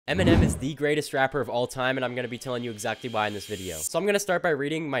Eminem is the greatest rapper of all time, and I'm going to be telling you exactly why in this video. So I'm going to start by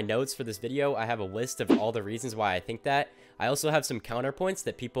reading my notes for this video. I have a list of all the reasons why I think that. I also have some counterpoints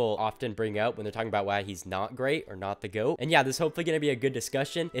that people often bring up when they're talking about why he's not great or not the GOAT. And yeah, this is hopefully going to be a good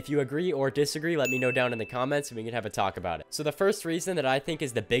discussion. If you agree or disagree, let me know down in the comments and we can have a talk about it. So the first reason that I think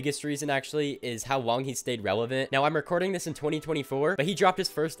is the biggest reason actually is how long he stayed relevant. Now I'm recording this in 2024, but he dropped his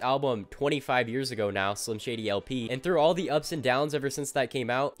first album 25 years ago now, Slim Shady LP. And through all the ups and downs ever since that came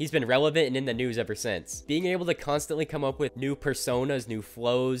out, he's been relevant and in the news ever since. Being able to constantly come up with new personas, new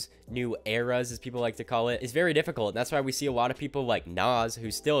flows, new eras as people like to call it, is very difficult. And that's why we see a lot of people like Nas,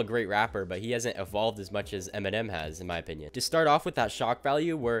 who's still a great rapper, but he hasn't evolved as much as Eminem has, in my opinion. To start off with that shock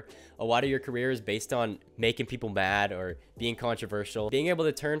value where a lot of your career is based on making people mad or being controversial, being able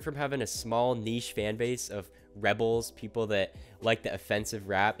to turn from having a small niche fan base of rebels, people that like the offensive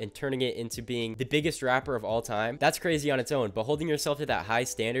rap, and turning it into being the biggest rapper of all time, that's crazy on its own. But holding yourself to that high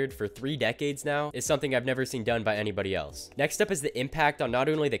standard for 3 decades now is something I've never seen done by anybody else. Next up is the impact on not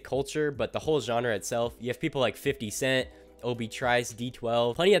only the culture but the whole genre itself. You have people like 50 Cent, Obi Trice,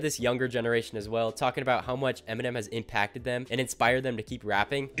 D12, plenty of this younger generation as well, talking about how much Eminem has impacted them and inspired them to keep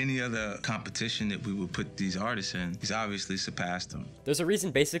rapping. Any other competition that we would put these artists in, he's obviously surpassed them. There's a reason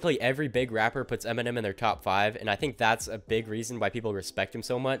basically every big rapper puts Eminem in their top 5, and I think that's a big reason why people respect him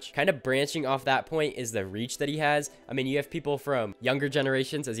so much. Kind of branching off that point is the reach that he has. I mean, you have people from younger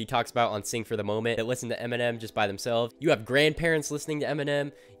generations, as he talks about on Sing for the Moment, that listen to Eminem just by themselves. You have grandparents listening to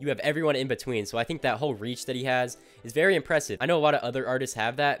Eminem. You have everyone in between. So I think that whole reach that he has is very impressive. I know a lot of other artists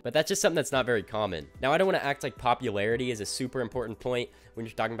have that, but that's just something that's not very common. Now, I don't want to act like popularity is a super important point when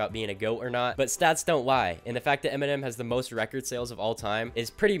you're talking about being a GOAT or not, but stats don't lie, and the fact that Eminem has the most record sales of all time is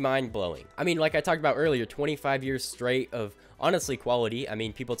pretty mind-blowing. I mean, like I talked about earlier, 25 years straight of honestly quality. I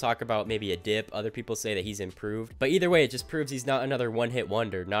mean, people talk about maybe a dip, other people say that he's improved, but either way, it just proves he's not another one-hit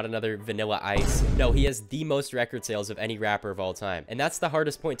wonder, not another Vanilla Ice. No, he has the most record sales of any rapper of all time, and that's the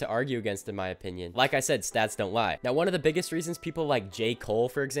hardest point to argue against, in my opinion. Like I said, stats don't lie. Now, one of the biggest reasons people like J. Cole,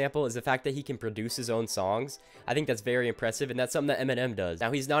 for example, is the fact that he can produce his own songs. I think that's very impressive, and that's something that Eminem does.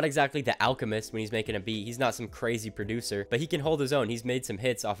 Now, he's not exactly the alchemist when he's making a beat. He's not some crazy producer, but he can hold his own. He's made some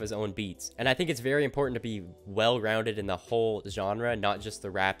hits off his own beats, and I think it's very important to be well-rounded in the whole genre, not just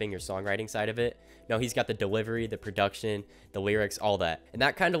the rapping or songwriting side of it. No, he's got the delivery, the production, the lyrics, all that. And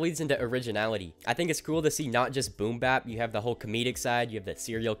that kind of leads into originality. I think it's cool to see not just boom bap. You have the whole comedic side, you have the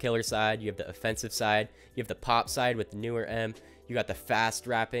serial killer side, you have the offensive side, you have the pop side with the newer M, you got the fast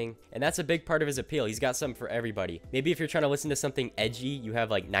rapping, and that's a big part of his appeal. He's got something for everybody. Maybe if you're trying to listen to something edgy, you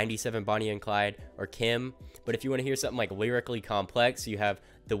have like 97 Bonnie and Clyde or Kim, but if you want to hear something like lyrically complex, you have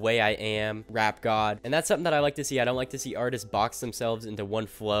The Way I Am, Rap God, and that's something that I like to see. I don't like to see artists box themselves into one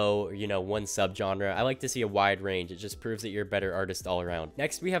flow or, you know, one subgenre. I like to see a wide range. It just proves that you're a better artist all around.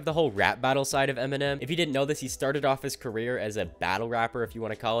 Next, we have the whole rap battle side of Eminem. If you didn't know this, he started off his career as a battle rapper, if you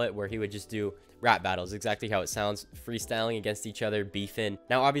want to call it, where he would just do rap battles, exactly how it sounds, freestyling against each other, beefing.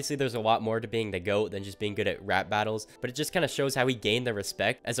 Now, obviously, there's a lot more to being the GOAT than just being good at rap battles, but it just kind of shows how he gained the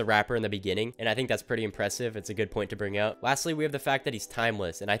respect as a rapper in the beginning, and I think that's pretty impressive. It's a good point to bring up. Lastly, we have the fact that he's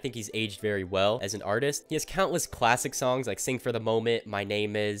timeless, and I think he's aged very well as an artist. He has countless classic songs like Sing for the Moment, My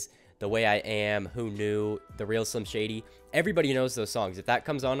Name Is, The Way I Am, Who Knew, The Real Slim Shady. Everybody knows those songs. If that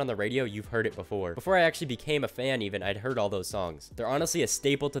comes on the radio, you've heard it before. Before I actually became a fan even, I'd heard all those songs. They're honestly a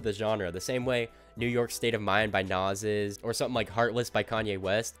staple to the genre, the same way New York State of Mind by Nas is, or something like Heartless by Kanye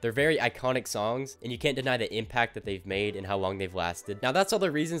West. They're very iconic songs, and you can't deny the impact that they've made and how long they've lasted. Now, that's all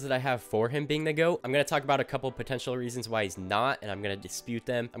the reasons that I have for him being the GOAT. I'm going to talk about a couple potential reasons why he's not, and I'm going to dispute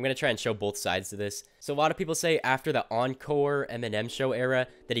them. I'm going to try and show both sides to this. So a lot of people say after the Encore Eminem show era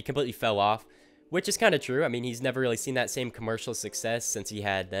that he completely fell off, which is kind of true. I mean, he's never really seen that same commercial success since he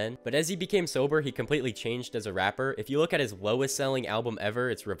had then. But as he became sober, he completely changed as a rapper. If you look at his lowest selling album ever,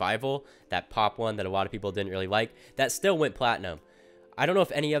 it's Revival, that pop one that a lot of people didn't really like, that still went platinum. I don't know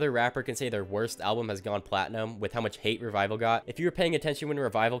if any other rapper can say their worst album has gone platinum with how much hate Revival got. If you were paying attention when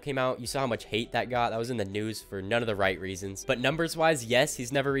Revival came out, you saw how much hate that got. That was in the news for none of the right reasons. But numbers-wise, yes,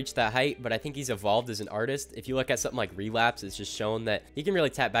 he's never reached that height, but I think he's evolved as an artist. If you look at something like Relapse, it's just shown that he can really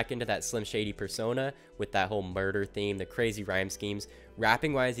tap back into that Slim Shady persona with that whole murder theme, the crazy rhyme schemes.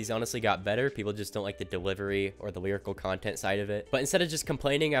 Rapping-wise, he's honestly got better. People just don't like the delivery or the lyrical content side of it. But instead of just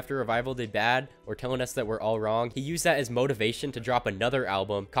complaining after Revival did bad or telling us that we're all wrong, he used that as motivation to drop another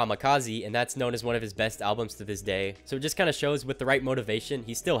album, Kamikaze, and that's known as one of his best albums to this day. So it just kind of shows with the right motivation,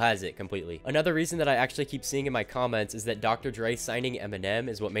 he still has it completely. Another reason that I actually keep seeing in my comments is that Dr. Dre signing Eminem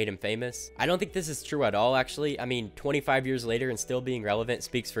is what made him famous. I don't think this is true at all, actually. I mean, 25 years later and still being relevant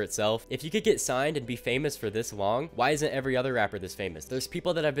speaks for itself. If you could get signed and be famous for this long, why isn't every other rapper this famous? honest. There's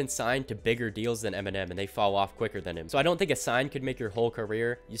people that have been signed to bigger deals than Eminem and they fall off quicker than him. So I don't think a sign could make your whole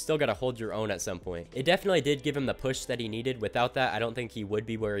career. You still got to hold your own at some point. It definitely did give him the push that he needed. Without that, I don't think he would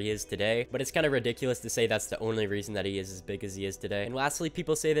be where he is today, but it's kind of ridiculous to say that's the only reason that he is as big as he is today. And lastly,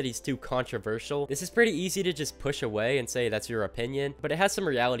 people say that he's too controversial. This is pretty easy to just push away and say that's your opinion, but it has some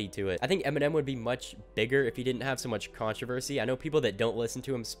reality to it. I think Eminem would be much bigger if he didn't have so much controversy. I know people that don't listen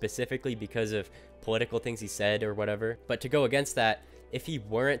to him specifically because of political things he said or whatever, but to go against that, if he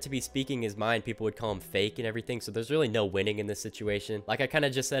weren't to be speaking his mind, people would call him fake and everything. So there's really no winning in this situation. Like I kind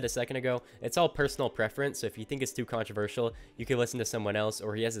of just said a second ago, it's all personal preference. So if you think it's too controversial, you can listen to someone else,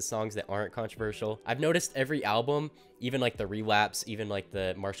 or he has the songs that aren't controversial. I've noticed every album, even like the Relapse, even like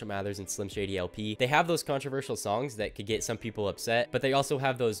the Marshall Mathers and Slim Shady LP, they have those controversial songs that could get some people upset, but they also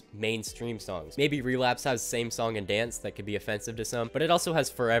have those mainstream songs. Maybe Relapse has Same Song and Dance that could be offensive to some, but it also has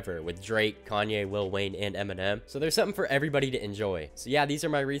Forever with Drake, Kanye, Lil Wayne, and Eminem. So there's something for everybody to enjoy. So yeah, these are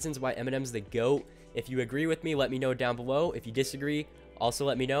my reasons why Eminem's the GOAT. If you agree with me, let me know down below. If you disagree, also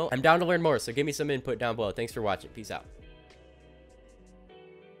let me know. I'm down to learn more, so give me some input down below. Thanks for watching. Peace out.